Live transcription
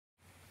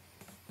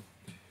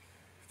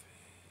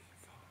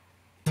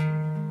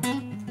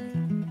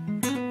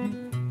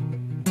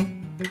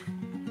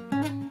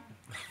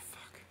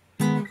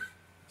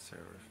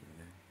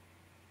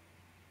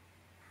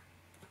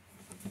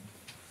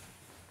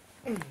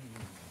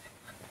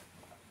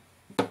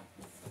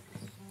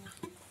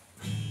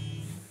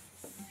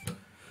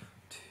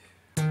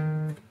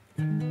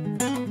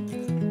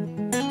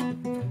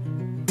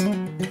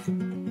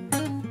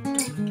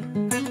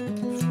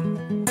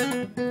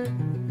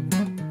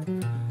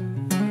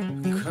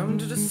Come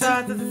to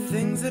decide that the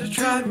things that I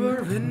tried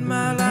were in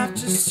my life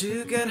just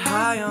to get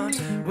high on.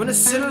 When I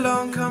sit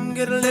alone, come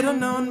get a little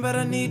known, but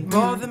I need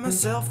more than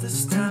myself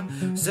this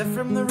time. Step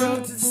from the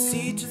road to the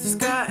sea to the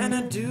sky, and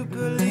I do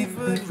believe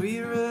what we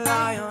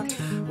rely on.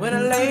 When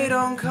I lay it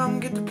on, come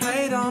get the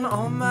plate on,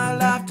 all my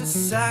life to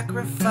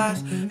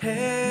sacrifice.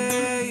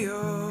 Hey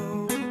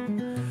yo,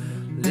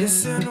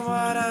 listen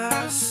what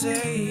I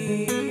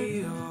say,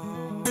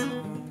 yo.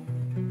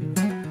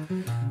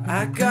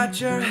 I got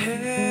your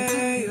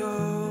hey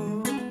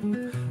yo,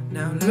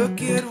 now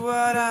look at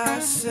what I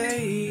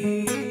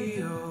say,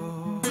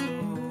 yo.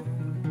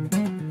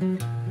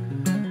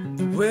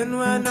 When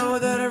I know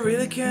that I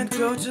really can't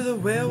go to the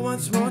well,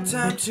 once more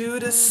time to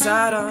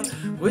decide on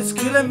what's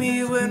killing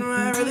me. When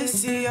I really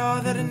see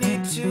all that I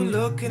need to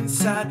look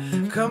inside,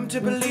 come to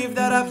believe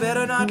that I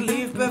better not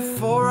leave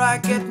before I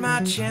get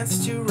my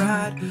chance to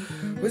ride.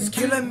 What's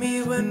killing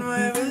me when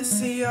I really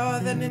see all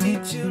that I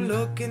need to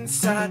look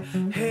inside.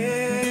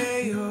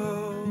 Hey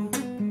yo,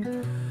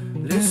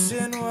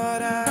 listen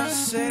what I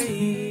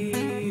say,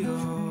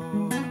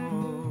 yo.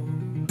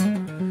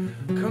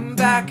 Come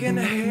back and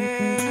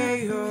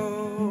hey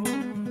yo,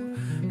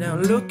 now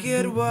look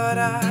at what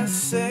I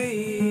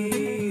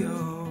say, yo.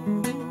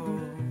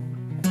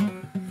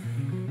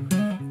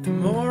 The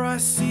more I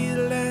see,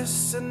 the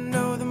less I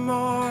know, the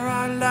more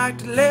I like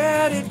to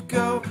let it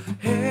go.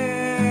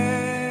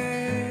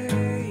 Hey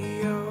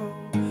yo,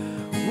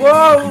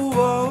 whoa,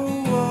 whoa,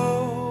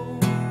 whoa.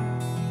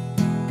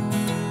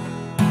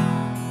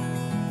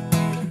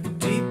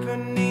 Deep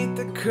beneath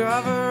the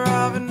cover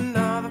of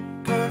another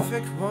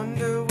perfect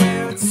wonder,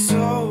 where it's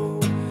so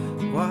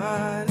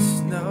white as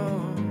snow,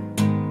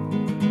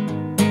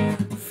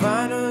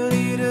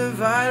 finally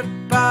divided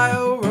by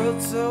a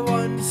world so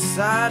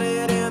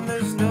undecided, and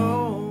there's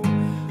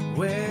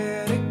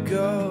nowhere to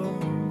go.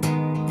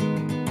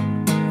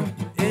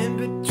 In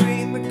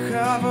between the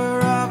cover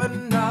of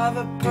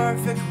another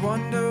perfect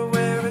wonder,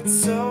 where it's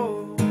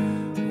so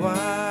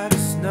white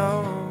as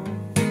snow,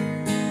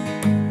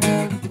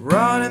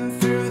 running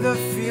through the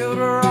field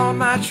where all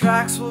my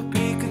tracks will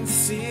be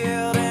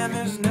concealed, and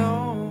there's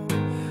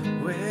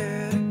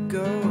nowhere to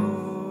go.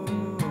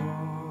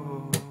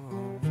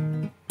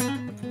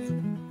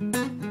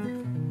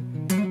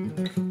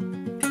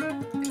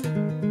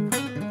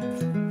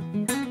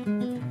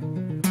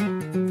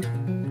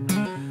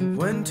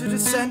 When to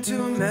descend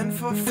to amend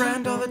for a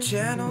friend all the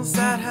channels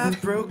that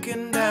have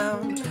broken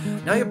down.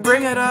 Now you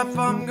bring it up,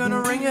 I'm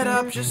gonna ring it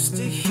up just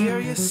to hear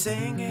you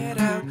sing it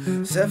out.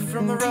 Step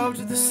from the road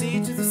to the sea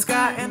to the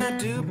sky, and I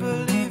do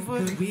believe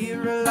what we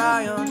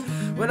rely on.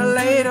 When I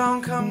lay it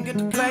on, come get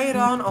the plate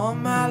on, all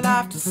my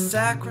life to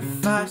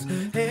sacrifice.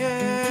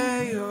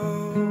 Hey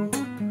yo,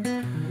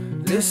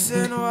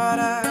 listen what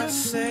I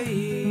say,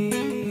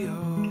 yo.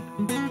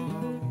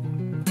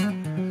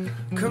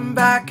 Come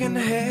back and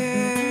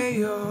hey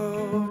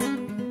yo,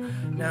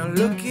 now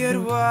look at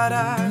what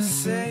I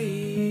say,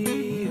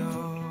 yo.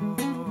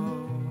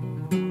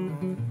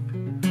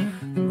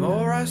 The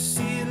more I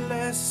see, the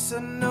less I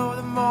know,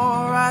 the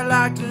more I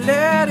like to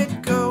let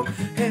it go.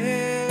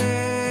 Hey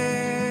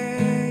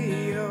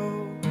yo,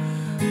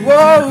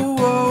 whoa,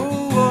 whoa,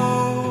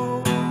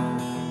 whoa.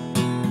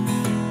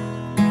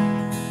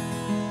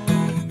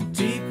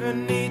 Deep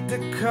beneath the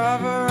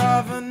cover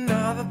of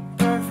another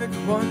perfect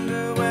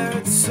wonder, where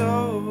it's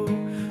so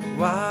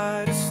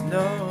white as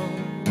snow,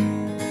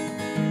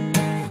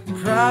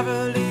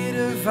 privately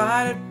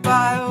divided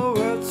by a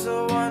world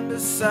so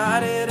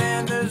undecided,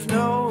 and there's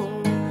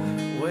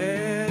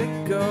nowhere to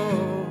go.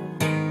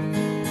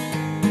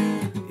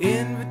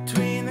 In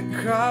between the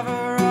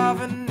cover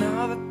of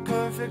another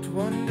perfect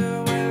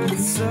wonder, where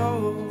it's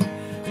so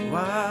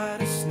white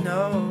as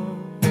snow,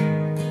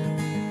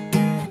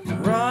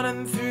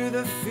 running through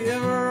the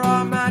field where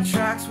all my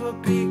tracks will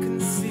be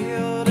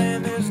concealed,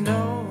 and there's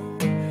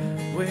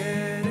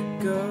nowhere to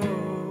go.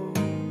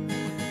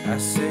 I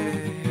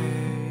say,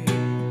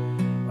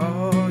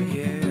 oh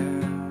yeah,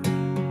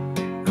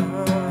 oh.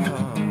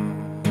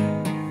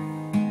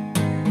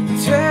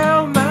 Tell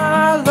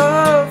my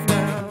love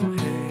now,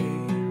 hey,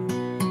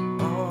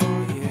 oh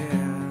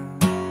yeah,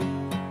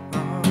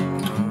 oh.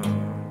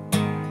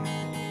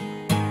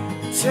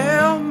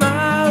 Tell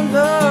my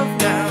love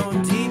now,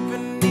 deep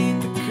beneath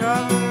the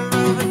cover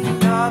of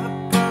another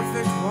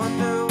perfect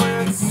wonder,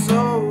 where it's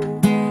so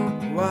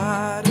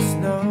white as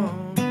snow,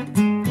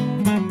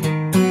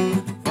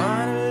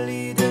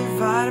 finally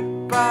divided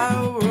by a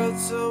world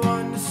so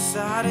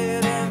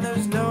undecided, and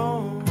there's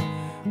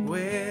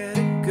nowhere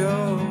to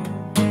go.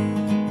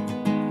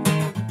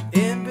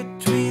 In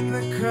between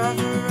the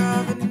cover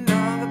of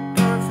another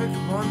perfect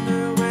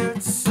wonder, where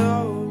it's so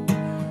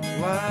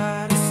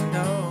white as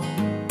snow,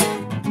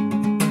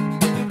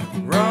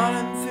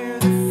 running through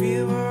the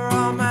field where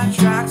all my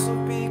tracks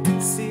will be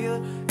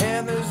concealed,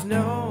 and there's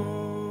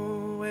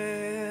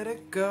nowhere to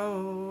go.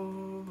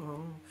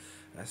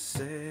 I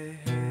say,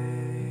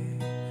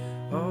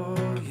 oh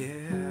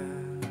yeah,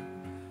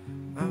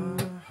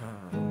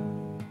 uh-huh.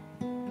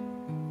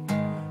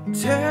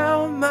 Tell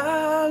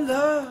my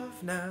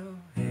love now.